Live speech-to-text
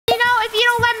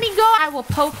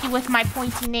will poke you with my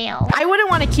pointy nail. I wouldn't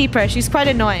want to keep her. She's quite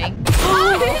annoying.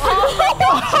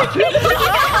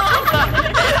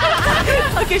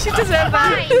 Okay, she just ran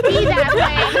back. Fine, be that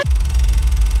way.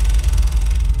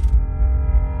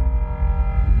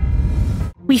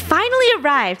 We finally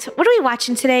arrived. What are we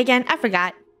watching today again? I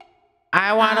forgot.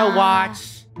 I want to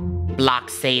watch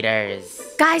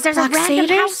Blocksaders. Guys, there's a random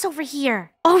Blocksaders? house over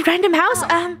here. Oh, random house?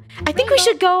 I think we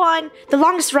should go on. The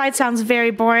longest ride sounds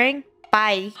very boring.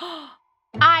 Bye.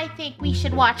 I think we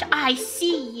should watch I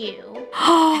See You.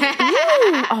 Ooh,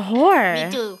 a horror.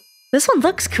 Me too. This one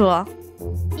looks cool.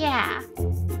 Yeah.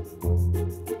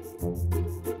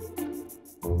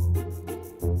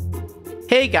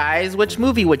 Hey guys, which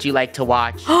movie would you like to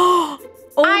watch?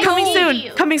 Oh, I coming See soon.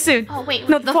 You. Coming soon. Oh, wait.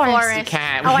 No, The forest. forest. You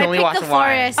can't. Oh, We I only picked watch the one.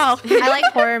 forest. Oh. I like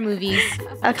horror movies.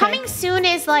 Okay. Coming soon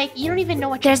is like, you don't even know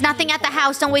what There's nothing at the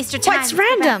house. Don't waste your time. What's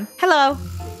random? Hello.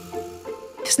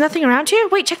 There's nothing around here?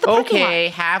 Wait, check the parking lot. Okay,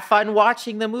 have fun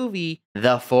watching the movie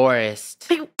The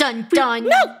Forest. Dun dun.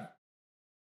 No!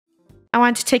 I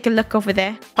want to take a look over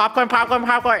there. Popcorn, popcorn,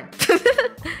 popcorn.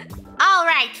 All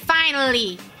right,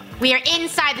 finally. We are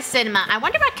inside the cinema. I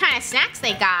wonder what kind of snacks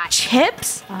they got.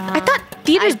 Chips? I thought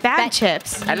theaters I banned bet-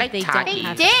 chips. I like They don't Takis. They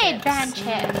have did chips. ban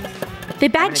chips. They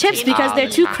banned gonna chips take because all they're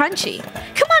the too Takis.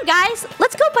 crunchy. Come on, guys.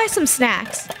 Let's go buy some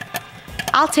snacks.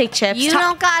 I'll take chips. You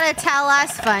don't gotta tell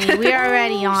us, Funny. We're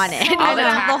already on it. All the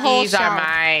The whole Takis are shelf.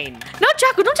 mine. No,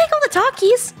 Draco, don't take all the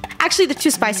Takis. Actually, they're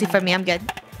too spicy for me. I'm good.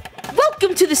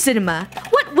 Welcome to the cinema.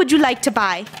 What would you like to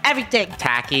buy? Everything.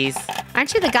 Takis,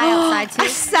 Aren't you the guy outside A too?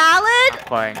 salad?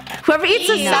 popcorn. Whoever eats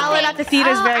a Ew. salad at the theater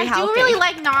is very I healthy. do really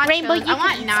like nachos. Rainbow, you I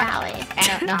want can eat nachos.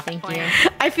 salad. No, thank you.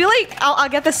 I feel like I'll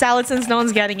get the salad since no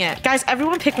one's getting it. Guys,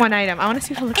 everyone pick one item. I want to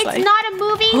see what it looks It's like. not a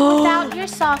movie without your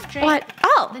soft drink. What?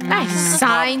 Oh, nice.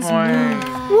 Signs Popcorn. move.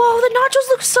 Whoa, the nachos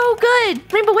look so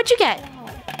good. Rainbow, what'd you get?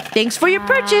 Thanks for your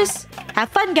purchase. Have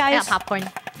fun, I guys. got popcorn.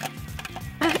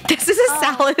 This is a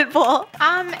salad bowl.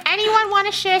 Anyone want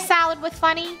to share salad with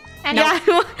Funny? Yeah,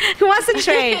 who wants to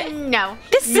trade? No.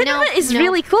 This cinema is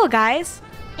really cool, guys.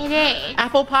 It is.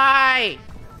 Apple pie.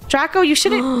 Draco, you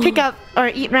shouldn't pick up or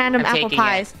eat random I'm apple taking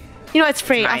pies. You know, it's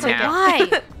free. It's I'll mine take now.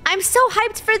 it. Why? I'm so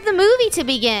hyped for the movie to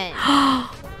begin.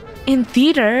 In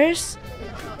theaters?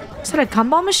 Is that a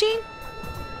gumball machine?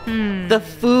 The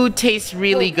food tastes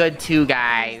really good too,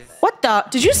 guys. What the?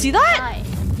 Did you see that?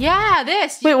 Yeah,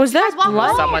 this. Wait, was that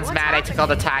blood? Someone's mad I took all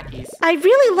the Takis. I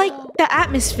really like the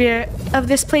atmosphere of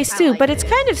this place too, but it's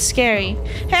kind of scary.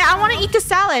 Hey, I want to eat the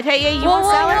salad. Hey, you want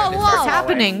whoa, salad? whoa, What's whoa.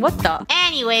 happening? What the?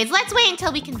 Anyways, let's wait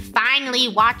until we can finally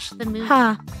watch the movie.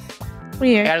 Huh. I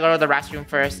Weird. gotta go to the restroom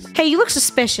first. Hey, you look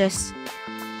suspicious.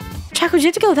 Draco, did you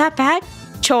have to go that bad?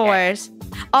 Chores.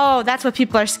 Oh, that's what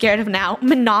people are scared of now.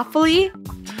 Monopoly?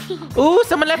 Ooh,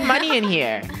 someone left money in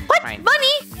here. What? Fine. Money?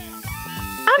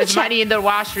 I want There's to check. money in the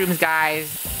washrooms,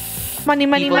 guys. Money,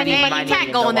 money, People money, need Man, money. you money can't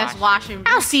in go the in this washroom.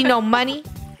 I don't see no money.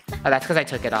 Oh, that's because I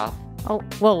took it all. Oh,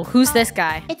 whoa, who's this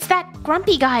guy? It's that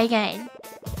grumpy guy again.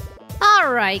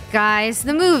 All right, guys,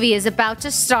 the movie is about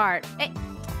to start. Hey,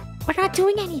 we're not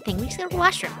doing anything. We just go to the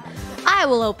washroom. I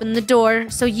will open the door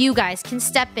so you guys can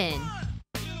step in.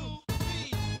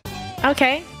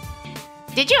 Okay.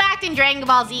 Did you act in Dragon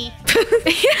Ball Z?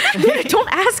 Don't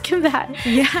ask him that.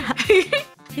 Yeah.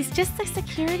 He's just a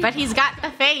security. But he's got the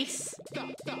face.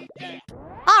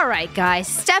 All right, guys,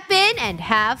 step in and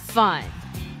have fun.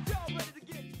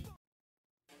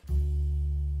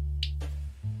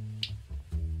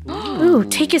 Ooh,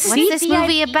 take a What's seat. this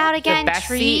movie about again? The best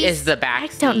Trees? seat is the back I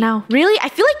seat. don't know. Really? I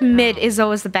feel like mid is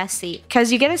always the best seat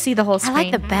because you get to see the whole I screen.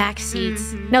 like the back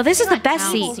seats. No, this is the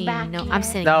best Counts. seat. Back No, here. I'm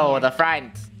sitting No, here. the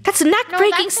front. That's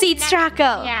neck-breaking that's a seats, neck-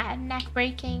 Draco. Yeah, neck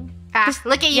breaking.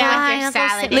 Look at you Yeah, with your I'll go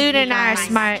salad. sit- Luna and and I are your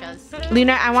smart. nachos.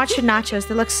 Luna, I want your nachos.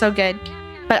 They look so good.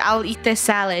 But I'll eat this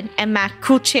salad and my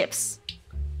cool chips.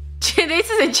 This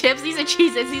isn't chips. These are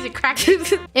cheeses. These are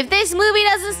crackers. If this movie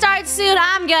doesn't start soon,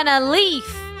 I'm gonna leave.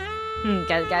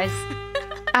 Guys.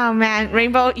 Oh man,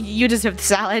 Rainbow, you deserve the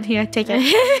salad. Here, take it.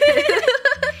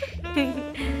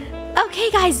 Okay,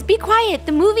 guys, be quiet.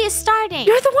 The movie is starting.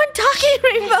 You're the one talking,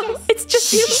 Rainbow. It's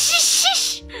just you.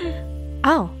 Shh.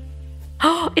 Oh.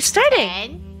 Oh, it's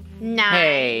starting. 10, 9.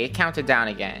 Hey, count it down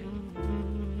again.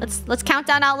 Let's count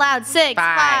down out loud. 6,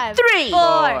 5, 3, 4,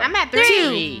 I'm at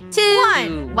 3. 2,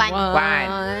 1.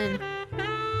 One.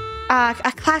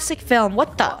 a classic film.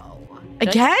 What the?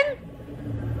 Again?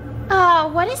 Oh,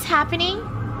 what is happening?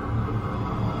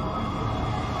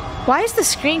 Why is the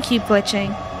screen keep glitching?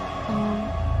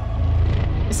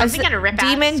 Is something gonna rip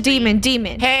out?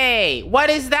 Demon. Hey, what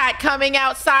is that coming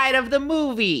outside of the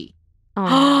movie?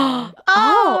 Oh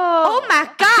my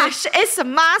gosh, it's a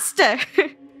monster.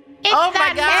 It's Oh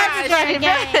my that gosh. monster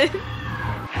again.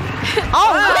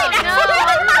 Oh,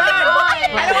 no.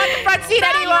 I don't want the front seat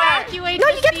anymore. No,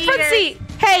 you get the front seat.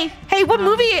 Hey, what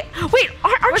movie? Wait,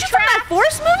 aren't you from that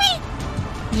Forest movie?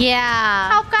 Yeah.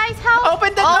 Help, guys, help.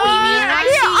 Open the Oh, door. you mean I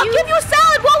Here, see I'll you? give you a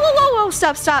salad. Whoa.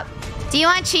 Stop. Do you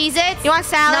want Cheez-Its? You want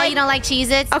salad? No, you don't like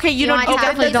Cheez-Its? Okay, you don't- want you tacos?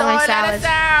 definitely don't like Let us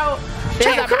out.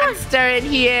 There's Draco, a come on. monster in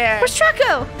here. Where's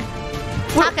Draco?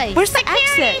 Tacos. Where's the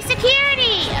Security, exit?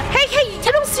 security. Hey, you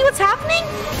don't see what's happening?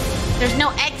 There's no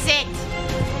exit.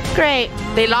 Great.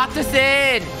 They locked us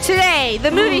in. Today,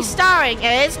 the movie starring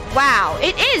is, wow,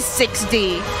 it is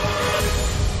 6D.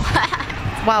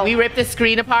 Wow. We ripped the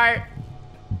screen apart.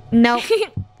 Nope.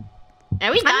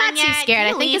 Are we done I'm not too yet? scared. I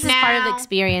Can think you this is leave part of the now?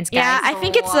 experience, guys. Yeah, I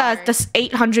think it's the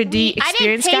 800D experience, I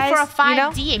didn't pay guys. for a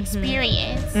 5D you know?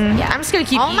 experience. Yeah, I'm just gonna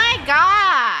keep. Oh my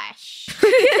gosh.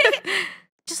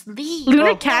 Just leave.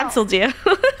 Luna canceled you.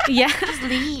 Yeah. Just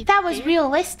leave. That was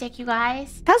realistic, you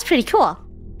guys. That was pretty cool.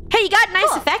 Hey, you got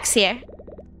nice effects here.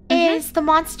 Is the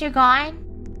monster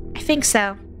gone? I think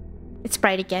so. It's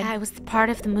bright again. Yeah, it was the part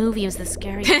of the movie. It was the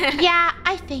scary. Yeah,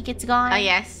 I think it's gone. Oh,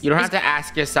 yes. You don't have to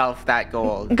ask yourself that,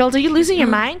 Gold. Gold, are you losing your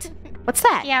mind? What's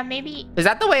that? Yeah, maybe. Is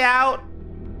that the way out?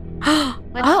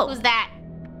 Who's that?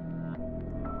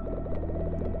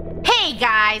 Hey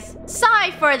guys,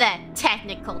 sorry for the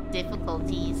technical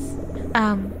difficulties.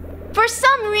 For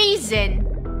some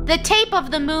reason, the tape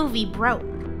of the movie broke.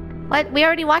 What? We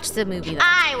already watched the movie, though.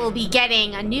 I will be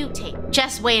getting a new tape.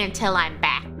 Just wait until I'm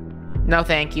back. No,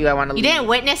 thank you. I want to You leave. didn't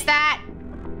witness that?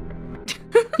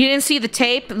 You didn't see the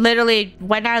tape? Literally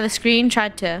went out of the screen,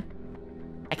 tried to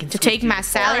I can take my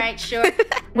salad. Alright, sure.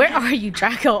 Where are you,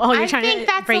 Draco? Oh, you're I trying think to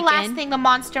that's break the last in? thing the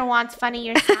monster wants, Funny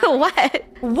yourself. What?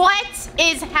 What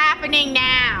is happening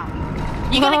now?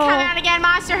 You gonna Whoa. come out again,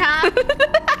 monster, huh?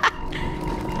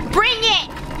 Bring it!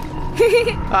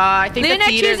 I think Luna the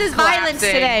theater's chooses violence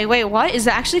collapsing. today. Wait, what? Is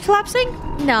it actually collapsing?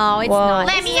 No, it's Whoa. not.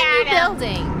 Let This me is a new at him.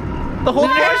 building. The whole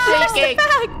Luna, floor's push the shaking.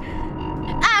 back.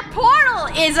 A portal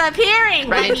is appearing.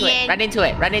 Run Let into me it. in. Run into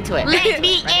it. Run into it. Let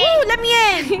me in. Ooh, let me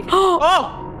in. Oh!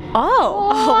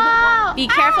 Oh. Wow. Be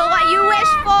careful what you wish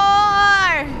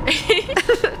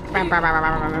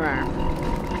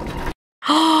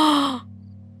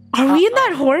Are we in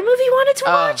that horror movie you wanted to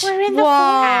watch? We're in the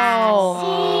Whoa.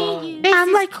 forest. See? This I'm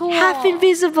is like cool. half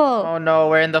invisible. Oh no,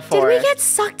 we're in the for. Did forest. we get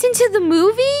sucked into the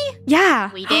movie?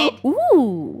 Yeah. We did.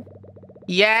 Ooh.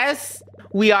 Yes,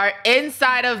 we are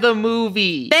inside of the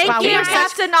movie. Thank Wow, you, we are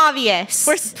Captain Obvious.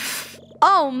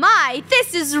 Oh my,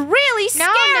 this is really scary.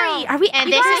 No. Are we? And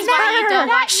you this guys is why you are- don't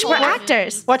watch We're horror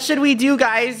actors. What should we do,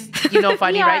 guys? You know,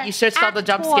 funny, We right? are You searched all the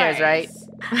jump scares, right?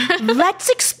 Let's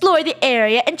explore the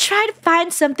area and try to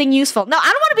find something useful. No, I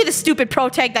don't want to be the stupid pro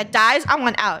tag that dies. I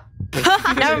want out.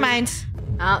 Never mind.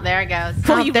 Oh, there it goes.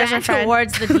 Oh, Well, you there's ran our friend.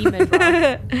 towards the demon.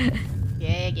 Bro.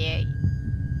 Yeah.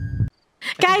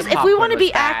 Guys, the if we popcorn want to was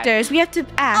be bad. actors, we have to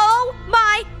act. Oh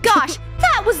my gosh,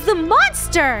 that was the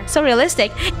monster. So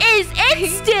realistic. Is it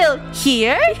still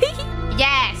here?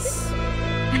 Yes.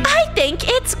 I think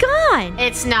it's gone.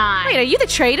 It's not. Wait, are you the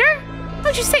traitor?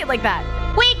 How'd you say it like that?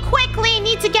 We quickly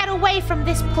need to get away from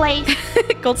this place.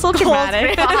 Gold so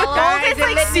dramatic. Guys, It's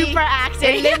like it lit me- super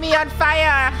acting. It lit me on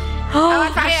fire. I'm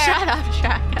on fire. Shut up,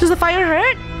 Shaka. Does the fire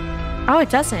hurt? Oh, it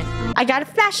doesn't. I got a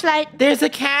flashlight. There's a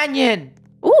canyon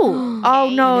Ooh. Oh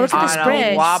no, look at on this a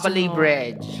bridge. wobbly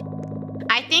bridge.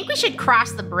 I think we should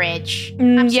cross the bridge.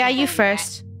 Yeah, you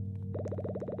first.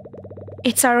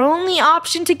 It's our only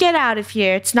option to get out of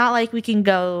here. It's not like we can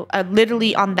go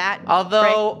literally on that.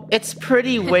 Although it's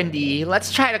pretty windy,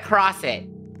 let's try to cross it.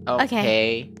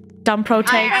 Okay. Dumb pro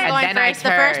tag. I'm going then I first. The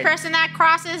first turn. person that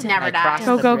crosses never I dies. cross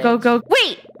Go, the go, go, bridge. go.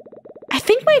 Wait! I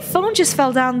think my phone just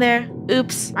fell down there.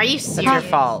 Oops. Are you It's serious? your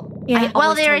fault. Yeah. Well,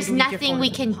 always there tell is you to leave your nothing phone. we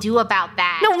can do about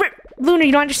that. No, Luna,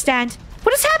 you don't understand.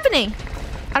 What is happening?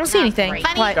 I don't see Not anything. great.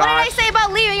 Funny, What? what did I Gosh. say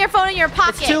about leaving your phone in your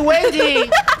pocket? It's too windy.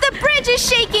 The bridge is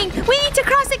shaking. We need to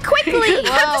cross it quickly. Whoa,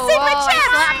 I have to save my whoa, chest. I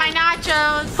slapped my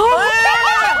nachos. Oh,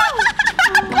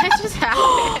 What just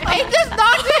happened? It just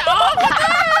knocked it off the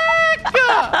deck.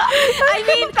 I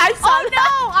mean, oh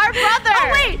no, our brother.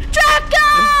 Oh, wait! Draco!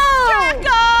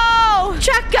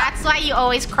 That's why you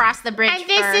always cross the bridge And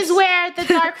this first. is where the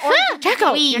dark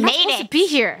Draco, we You're not made supposed it. to be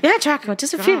here. Yeah, Draco,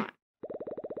 just a few.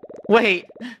 Wait,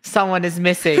 someone is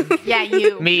missing. Yeah,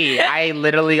 you. Me, I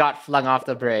literally got flung off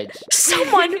the bridge.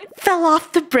 Someone fell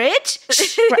off the bridge?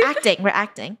 Shh, we're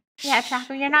acting. Yeah,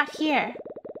 Tracker, you're not here.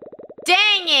 Dang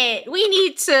it! We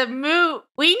need to move.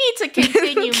 We need to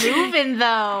continue moving,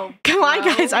 though. Come on,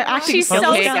 guys, our acting's She's so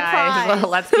Okay, surprised. guys, well,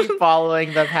 let's keep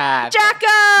following the path.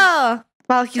 Draco!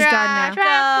 Well, he's gone now.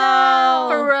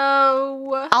 Draco.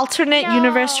 Bro. Alternate No.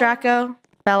 universe Draco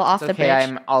fell off It's the okay, bridge.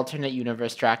 I'm alternate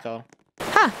universe Draco.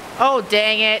 Huh. Oh,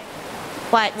 dang it.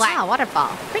 What? Wow, waterfall.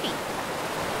 Pretty.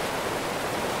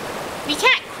 We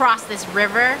can't cross this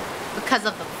river because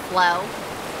of the flow.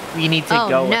 We need to Oh,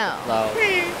 go with no. the flow.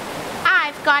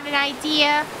 I've got an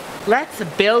idea. Let's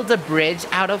build a bridge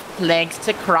out of planks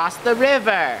to cross the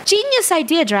river. Genius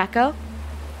idea, Draco.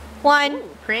 One. Ooh,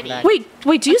 pretty. Like-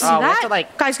 Wait, do you see Oh, we have that? to,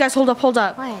 like- Guys, hold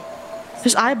up. What?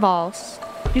 There's eyeballs.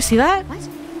 You see that? What?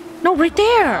 No, right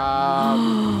there.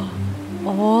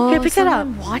 Oh, Here, pick that up.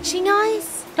 someone watching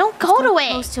us? Don't go to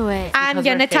it. Close to it. I'm Because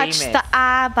we're gonna touch famous. the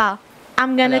eyeball.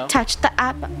 I'm gonna Hello? touch the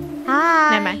eyeball. Hi.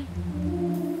 Never mind.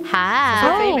 Hi.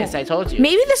 We're Oh. famous, I told you.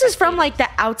 Maybe this is from like the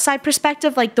outside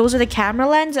perspective, like those are the camera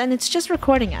lens, and it's just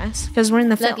recording us because we're in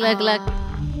the Look, film. look.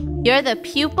 You're the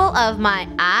pupil of my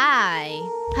eye.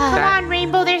 Come That- on,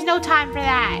 Rainbow. There's no time for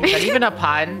that. Is that even a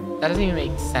pun? That doesn't even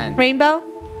make sense. Rainbow,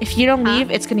 if you don't leave,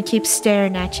 it's gonna keep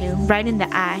staring at you right in the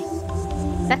eye.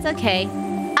 That's okay.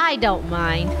 I don't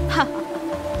mind.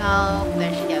 Oh,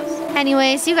 there she goes.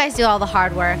 Anyways, you guys do all the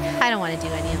hard work. I don't want to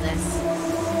do any of this.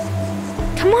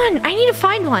 Come on, I need to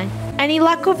find one. Any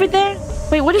luck over there?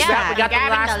 Wait, what is Yeah, We that? got the Grabbing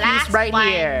last the piece last right one.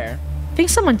 here. I think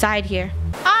someone died here.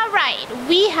 All right,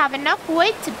 we have enough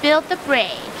wood to build the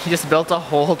bridge. He just built a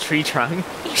whole tree trunk.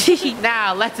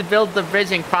 Now, let's build the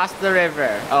bridge and cross the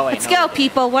river. Oh, wait. Let's no, go, we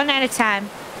people, one at a time.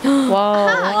 Whoa.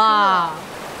 Wow.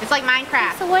 It's like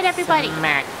Minecraft. So wood, everybody. didn't.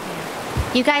 Smack.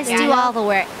 You guys Yeah, I do know. all the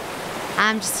work.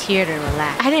 I'm just here to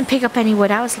relax. I didn't pick up any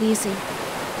wood. I was lazy.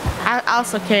 I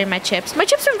also carry my chips. My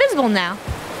chips are invisible now.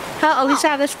 Hell, at least I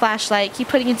have this flashlight. Keep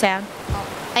putting it down.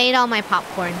 I ate all my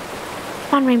popcorn.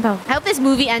 Come on, Rainbow. I hope this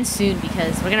movie ends soon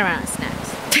because we're gonna run out of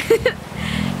snacks.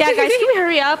 Yeah, guys, can we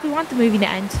hurry up? We want the movie to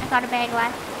end. I got a bag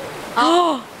left.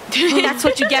 Oh, that's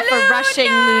what you get for rushing,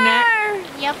 Lunar.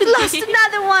 Yep. We lost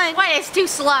another one. What? It's too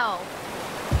slow.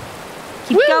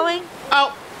 Keep going.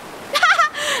 Oh,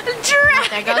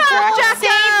 There goes Oh, Draco.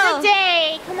 Save the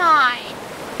day. Come on.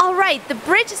 All right, the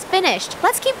bridge is finished.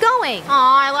 Let's keep going.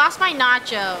 Aw, I lost my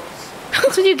nachos.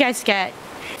 That's what you guys get.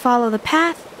 Follow the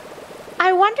path.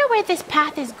 I wonder where this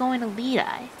path is going to lead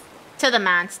us. To the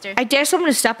monster. I dare someone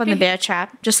to step on the bear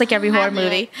trap, just like every horror knew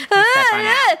movie. it. step on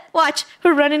it. Watch,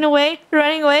 we're running away.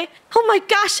 Oh my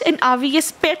gosh, an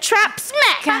obvious bear trap.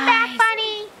 Smack! Come back,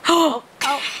 Bunny. Oh,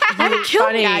 I didn't kill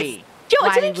funny. me, guys. Yo,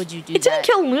 Why it didn't, would you do it didn't that?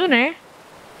 kill Lunar.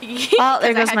 Well,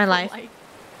 there goes my life. Like,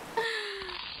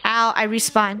 Ow, I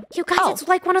respawn. You guys, Oh. it's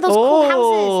like one of those cool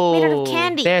houses made out of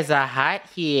candy. There's a hut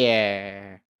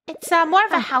here. It's more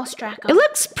of a house, Draco. It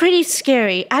looks pretty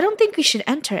scary. I don't think we should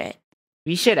enter it.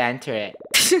 We should enter it.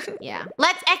 Yeah.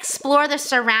 let's explore the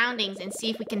surroundings and see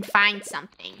if we can find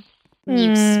something Hmm,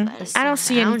 useful. I don't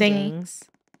see anything. Surroundings.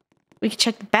 We can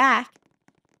check the back.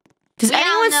 Does We don't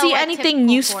anyone know see what anything typical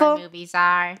horror useful? movies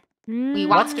are. We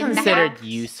What's walked in the considered house.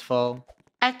 useful?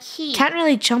 A key. Can't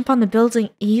really jump on the building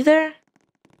either.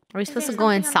 Are we Is supposed there to go something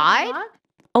on the inside? block?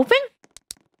 Open?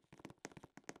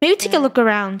 Maybe take a look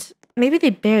around. Maybe they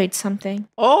buried something.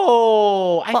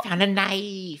 Oh, I Well- found a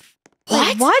knife.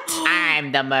 What? What?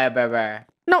 I'm the murderer.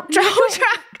 No, Draco.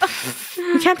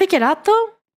 You can't pick it up though?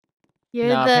 You're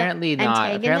No, the apparently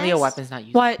not. Apparently a antagonist? weapon's not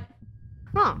useful. What?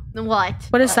 Huh. What?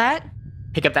 What is that?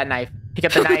 Pick up that knife. Pick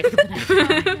up the knife.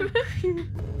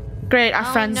 Great, our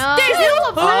Oh, friends. no.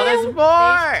 Oh, there's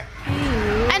more.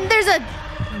 And there's a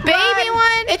baby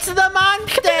one. It's the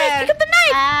monster. Pick up the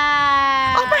knife.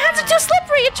 Oh, my hands are too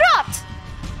slippery. It dropped.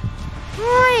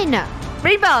 Fine.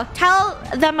 Rainbow, tell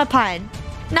them a pun.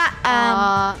 Not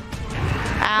ow.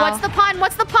 What's the pun?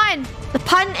 What's the pun? The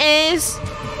pun is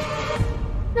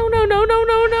no.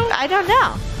 I don't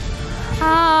know.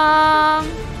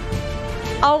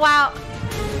 Oh wow.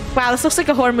 Wow, this looks like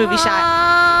a horror movie shot.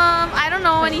 I don't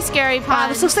know any scary puns. Wow,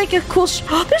 this looks like a cool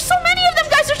there's so many of them,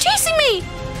 guys. They're chasing me.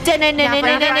 Distracting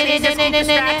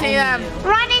them.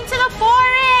 Run into the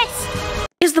forest.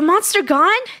 Is the monster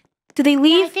gone? Did they I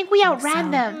leave? think we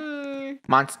outran them.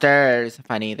 Monsters.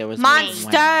 Funny, there was only one.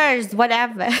 Monsters,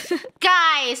 whatever.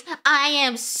 Guys, I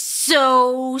am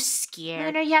so scared.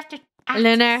 Lunar, you have to act.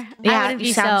 Lunar, Yeah, I wouldn't you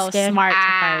be sound so scared. smart to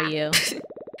Ah. fire you.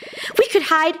 We could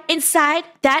hide inside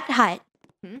that hut.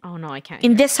 Oh no, I can't.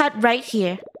 In this hut right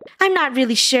here. I'm not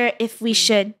really sure if we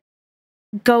should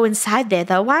go inside there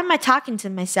though. Why am I talking to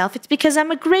myself? It's because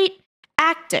I'm a great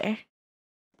actor.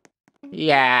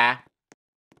 Yeah.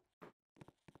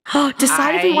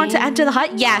 Decide if we want to enter the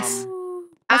hut? Yes.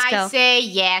 Let's I go. say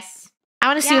yes. I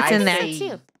want to see what's I in there.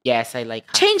 say Yes, I like.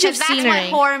 Change of 'Cause that's what scenery.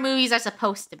 horror movies are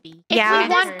supposed to be. If Yeah. we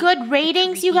want good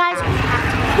ratings, you guys.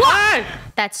 What?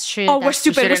 That's true. Oh, we're That's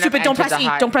stupid. We're shouldn't have stupid. Don't entered press the E.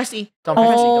 hut. Don't press E. Don't press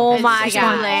it, Oh don't press it. my It's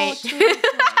too God. late.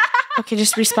 Okay,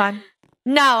 just respawn.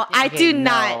 No, I Okay, do no.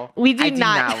 not. We do I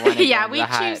not. wanna go Yeah, in we the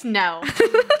hut. choose no.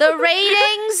 The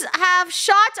ratings have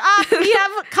shot up. We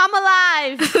have come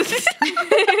alive.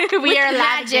 We are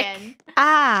magic. magic.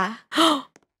 Ah.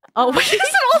 Oh, what is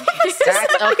it all of us?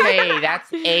 That's okay.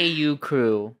 That's AU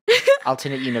crew.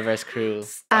 Alternate universe crew.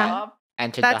 Entered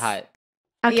the That's- hut.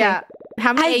 Okay. Yeah.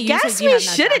 How many I AUs guess have you we had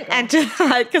now, shouldn't Draco? enter the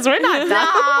hut because we're not done.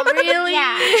 Aw, really?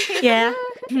 Yeah.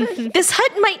 Yeah. This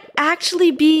hut might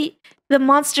actually be the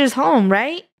monster's home,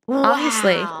 right?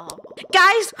 Obviously. Wow.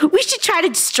 Guys, we should try to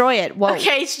destroy it. Whoa.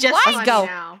 Okay, it's just Let's funny go.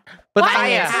 now. But Why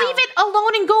fire. just leave it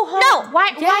alone and go home? No.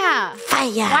 Why? Yeah.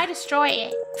 Fire. Why destroy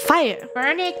it? Fire.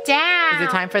 Burn it down. Is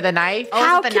it time for the knife? Oh, is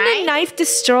How it the can a knife? knife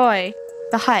destroy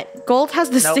the hut? Gold has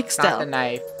the Nope, stick not still. the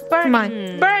knife. Burn Come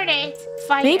it. on. Burn it.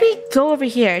 Fire. Maybe go over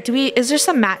here. Is there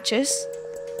some matches?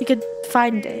 We could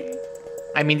find it.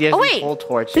 I mean, there's Oh, these wait. whole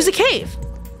torches. There's a cave.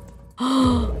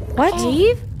 What?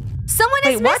 Cave? Someone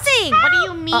Wait, is what? missing. What do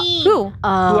you mean? Who?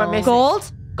 Who am missing?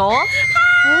 Gold? Gold?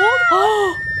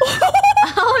 Oh,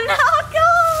 Oh no,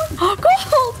 gold!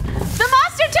 gold! The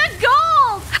monster took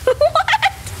gold! What?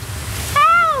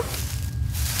 Help!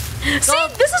 See,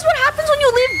 this is what happens when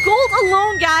you leave gold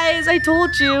alone, guys. I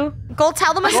told you. Gold,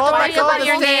 tell them a Gold, story let go of about the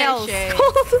your stick. nails.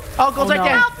 Gold. Oh, gold's Oh, right no.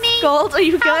 there. Help me. Gold, are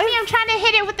you Help good? me. I'm trying to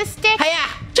hit it with the stick.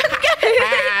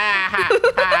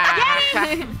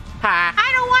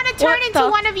 I don't want to turn What into the-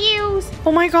 one of yous.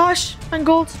 Oh my gosh, I'm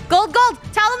gold. Gold,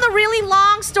 tell them the really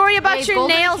long story about Wait, your gold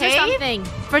in a nails or cave? something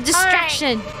for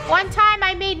distraction. One time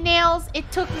I made nails. It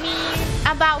took me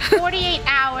about 48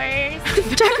 hours.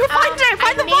 Draco, find her.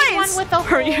 Find the I made boys. one with a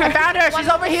Hurry, hole. I found her. She's One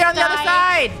over here on the other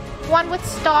side. side. One with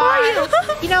stars.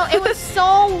 You know, it was so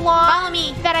long Follow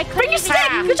me. that I couldn't Bring your even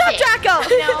stick. use Good job, it. Draco.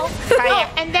 You know?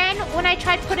 Oh, and then when I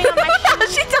tried putting on my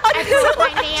shoes, She done I put my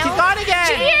it. nails. She's gone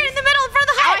again. Here in the middle in front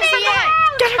of the house. I see it.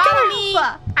 Get her, get Follow her.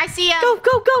 me. I see him. Go,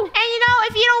 go, go. And you know,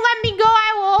 if you don't let me go,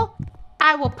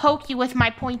 I will poke you with my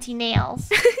pointy nails.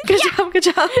 Good job, good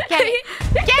job. Get it.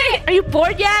 Get it. Are you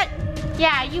bored yet?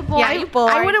 Yeah, you boy. Yeah, you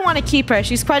bored. I wouldn't want to keep her.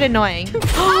 She's quite annoying.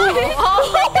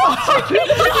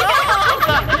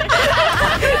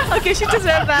 Okay, she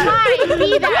deserved that. Fine,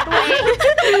 be that way.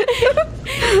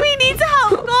 We need to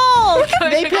help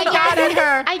Gold. They picked out at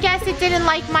her. I guess it didn't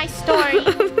like my story.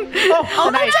 Oh,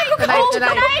 the knife, the knife, the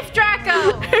knife. Knife,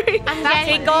 Draco! I'm That's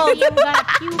getting gold. I'm gonna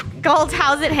puke. Gold,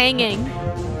 how's it hanging?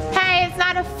 Hey, it's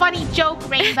not a funny joke,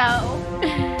 Rainbow.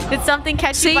 Did something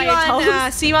catch See you you, by your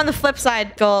toes? see you on the flip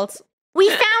side, Gold. We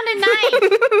found a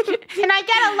knife. Can I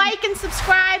get a like and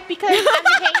subscribe because I'm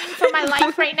paying for my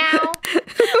life right now?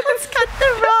 Let's cut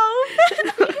the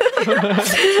rope.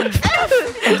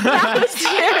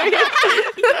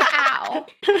 Ow.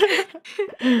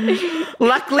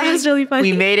 Luckily, That was really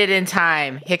funny. we made it in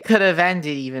time. It could have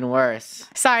ended even worse.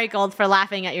 Sorry, Gold, for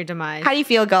laughing at your demise. How do you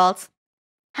feel, Gold?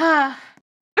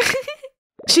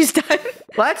 She's done.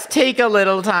 Let's take a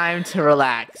little time to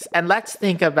relax and let's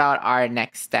think about our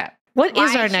next step. What is Why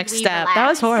our should next we step? That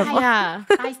was relax? horrible. Yeah.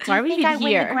 Guys, do Why are you we think even I win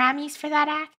here? the Grammys for that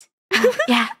act?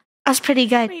 Yeah, that was pretty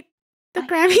good. Wait, the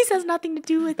Grammys has nothing to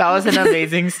do with That was an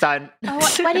amazing stunt. Oh,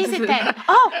 what is it then?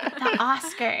 Oh, the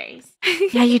Oscars.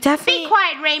 Yeah, you Be definitely.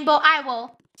 quiet, Rainbow. I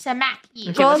will smack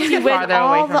you. Okay, Gold, let's you get win farther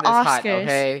all away from the this hut, Oscars.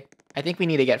 okay? I think we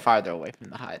need to get farther away from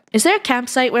the hut. Is there a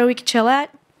campsite where we could chill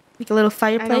at? Like a little I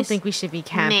fireplace? don't think we should be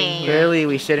camping Nah. here. Clearly,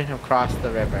 we shouldn't have crossed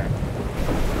the river.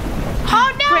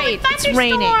 Oh no, Great, a it's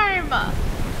raining. thunderstorm.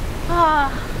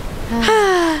 Oh,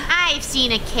 I've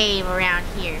seen a cave around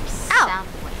here somewhere.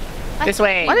 This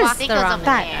way. What is I think the it was wrong over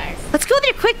that? there. Let's go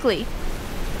there quickly.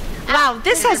 Wow,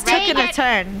 this has rain. taken a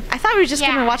turn. I thought we were just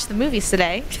Yeah. gonna watch the movies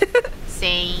today.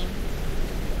 Same.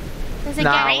 does it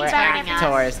No, get we're better? burning us.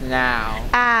 actors now.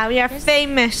 Ah, we are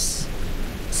famous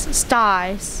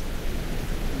stars.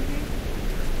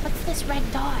 What's this red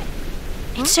dot?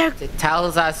 It's so. It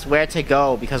tells us where to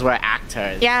go because we're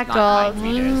actors. Yeah, not Gold.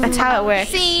 mind readers. That's how it works.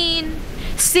 Scene.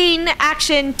 Scene,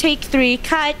 action, take 3,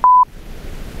 cut.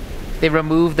 They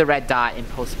remove the red dot in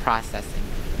post-processing.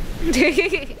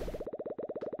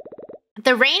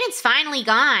 The rain is finally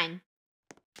gone.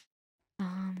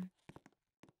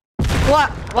 What?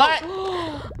 What?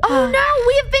 Oh no,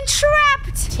 we have been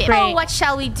trapped. Tip. Oh, what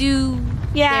shall we do?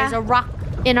 Yeah. There's a rock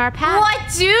in our path. What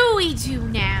do we do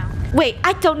now? Wait,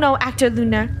 I don't know, Actor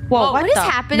Luna. Whoa, Whoa, what is the?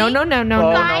 happening? No, no, no, no,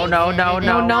 Oh, no. no, no, no, no,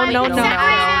 No, no, no, no.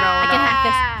 I can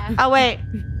hack this. Oh, wait.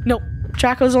 Nope.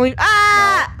 Draco's only.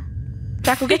 Ah!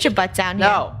 Draco, get your butt down here.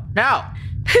 No, no.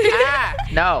 Ah,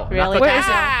 no. Really? Not Where is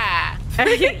it? ah.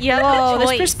 Yo, this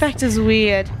choice. perspective's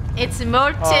weird. It's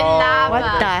molten Oh, lava. What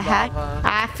the Lava. heck?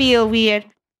 I feel weird.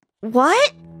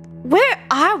 What? Where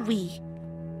are we?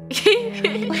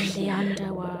 The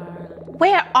underworld.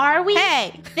 Where are we?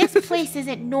 Hey, This place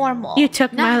isn't normal. you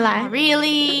took my No, life.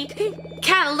 really?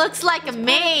 Kind of looks like a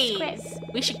maze.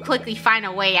 script. We should quickly find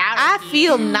a way out. I of here.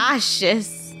 feel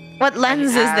nauseous. What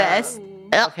lens is this?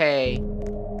 Okay.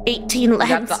 18 We got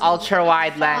lens. the ultra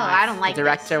wide lens. I don't like The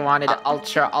director wanted it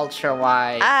ultra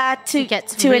wide. To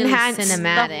Gets to really enhance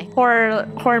cinematic.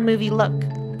 the horror movie look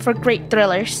for great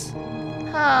thrillers.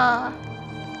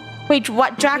 Wait,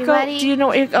 what, Draco? Everybody, Do you know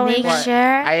where you're going? Make What? sure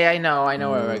I know where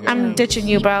we're going. I'm ditching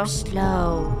you, bro.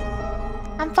 slow.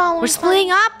 I'm following. We're splitting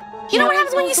up. You know what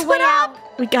happens when you split up?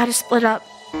 We gotta split up.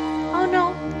 Oh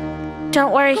no.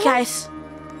 Don't worry, guys.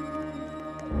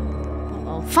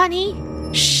 Oh, funny.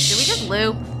 Did we just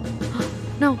loop?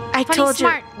 No, I Funny's told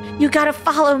smart. you gotta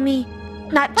follow me,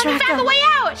 not Funny Draco. found the way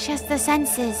out. She has the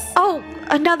senses. Oh,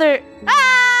 another.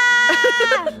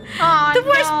 Oh, The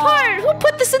worst part. Who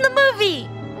put this in the movie?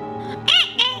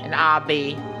 And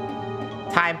Abby.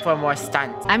 Time for more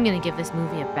stunts. I'm gonna give this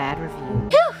movie a bad review.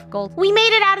 Gold. We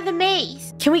made it out of the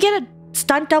maze. Can we get a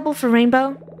stunt double for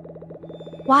Rainbow?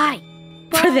 Why?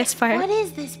 For this part. What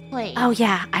is this place? Oh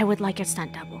yeah, I would like a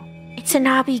stunt double. It's an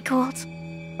obby, Gold.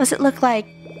 What's it look like?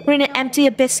 We're in an empty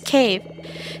abyss cave.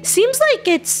 Seems like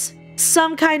it's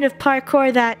some kind of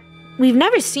parkour that we've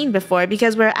never seen before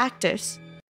because we're actors.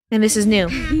 And this is new.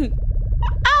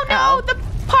 Oh no, the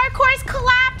parkour is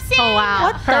collapsing. Oh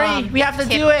wow. Hurry, we have to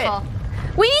do it. Typical.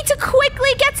 We need to quickly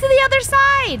get to the other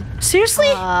side. Seriously?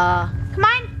 Come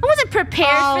on. I wasn't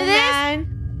prepared for this. Man.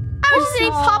 I was just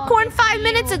eating popcorn 5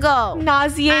 minutes ago. I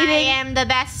Nauseating. am the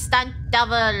best stunt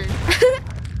double.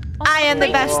 I am the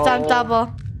best stunt Whoa.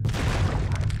 double.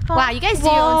 Wow, you guys do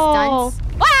your own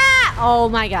stunts. Wow! Oh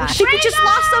my gosh. I think we just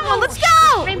lost someone. Let's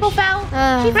go! Rainbow fell.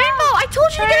 Rainbow, I told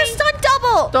you to get a stunt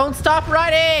double. Don't stop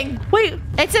running. Wait.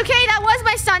 It's okay, that was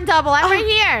my stunt double. I'm right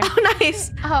here. Oh,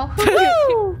 nice. Oh.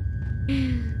 Woo.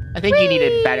 I think you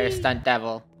needed better stunt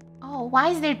devil. Oh, why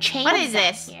is there chains? What is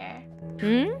back this? Here?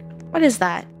 What is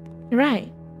that? You're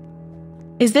right.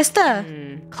 Is this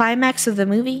the climax of the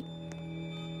movie?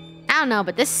 I don't know,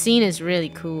 but this scene is really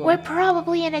cool. We're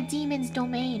probably in a demon's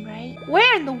domain, right?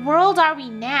 Where in the world are we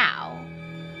now?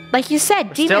 Like you said,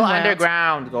 We're Demon still World.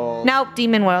 underground, Gold. Nope,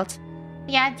 Demon World.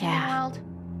 Yeah, demon Yeah. world.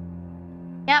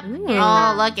 Yep. Ooh.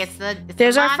 Oh, look, it's the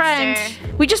There's our monster.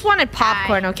 friend. We just wanted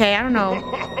popcorn, okay? I don't know.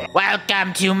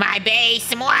 Welcome to my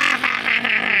base.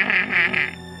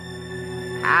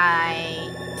 Hi.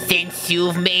 Since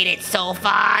you've made it so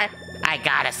far, I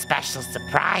got a special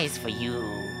surprise for you.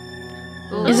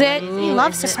 Ooh. Is it We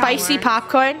love spicy surprise.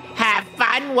 popcorn? Have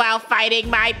fun while fighting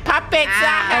my puppets.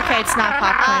 Ah. Okay, it's not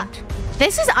popcorn.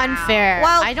 This is unfair.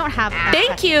 Well, I don't have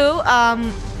Thank you,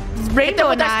 Rainbow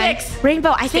with and our I. sticks.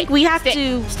 Rainbow, I think we have stick,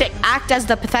 to stick. act as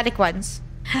the pathetic ones.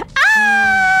 Okay. Don't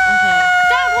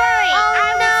worry. I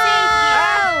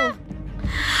will save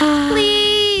you.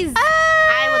 Please. I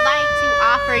would like to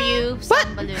offer you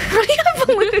some balloons.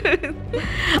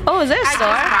 Oh, is there a I just store?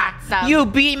 bought some. You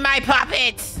be my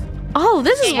puppets. Oh,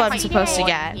 this is Yeah, what I'm but supposed to you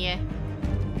get. Yeah.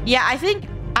 Yeah, I think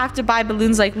I have to buy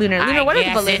balloons like Lunar. Lunar, what are the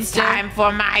guess balloons it's do? time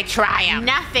for my triumph.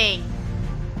 Nothing.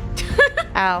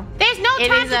 Oh. There's no It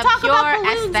time is to a talk pure about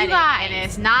balloons, aesthetic, you guys. and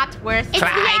it's not worth It's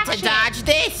Try the to action. dodge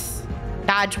this.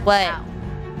 Dodge what? Ow.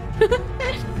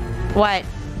 What?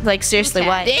 Like, seriously, Okay.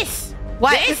 what? This.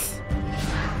 What? This.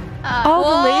 Oh,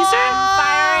 the laser?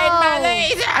 Fire in my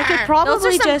laser. I could Those are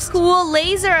probably some just... cool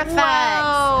laser effects.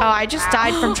 Oh, I just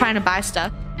died from trying to buy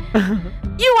stuff.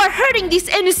 You are hurting these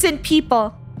innocent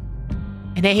people.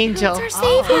 An angel. Our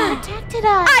savior protected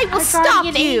us. I will Our stop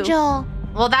guardian you. Angel.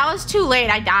 Well, that was too late.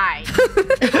 I died.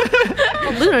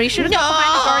 Oh, Lunar, you should have got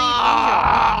behind the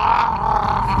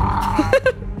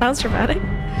guardian angel. That was dramatic.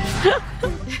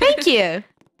 Thank you.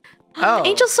 Oh,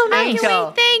 Angel's so nice.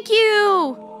 Angel. Thank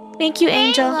you. Thank you,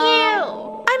 Angel.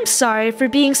 You. I'm sorry for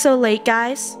being so late,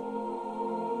 guys.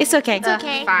 It's okay.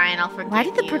 okay. Fine, I'll forgive Why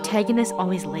did the you. protagonist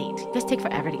always late? You guys take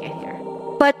forever to get here.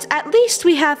 But at least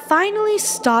we have finally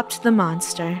stopped the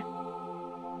monster.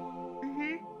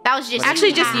 That was just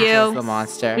Actually, just you. Angel's the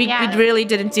monster. We really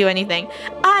didn't do anything.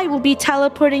 I will be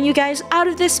teleporting you guys out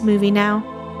of this movie now.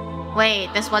 Wait,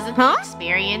 this wasn't Huh? the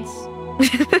experience.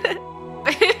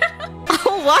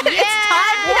 Oh, what? It's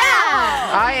time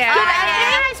now. Oh yeah.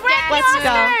 Let's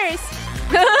go.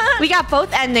 We got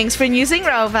both endings for using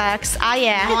Robux. Ah,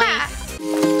 yeah. Nice.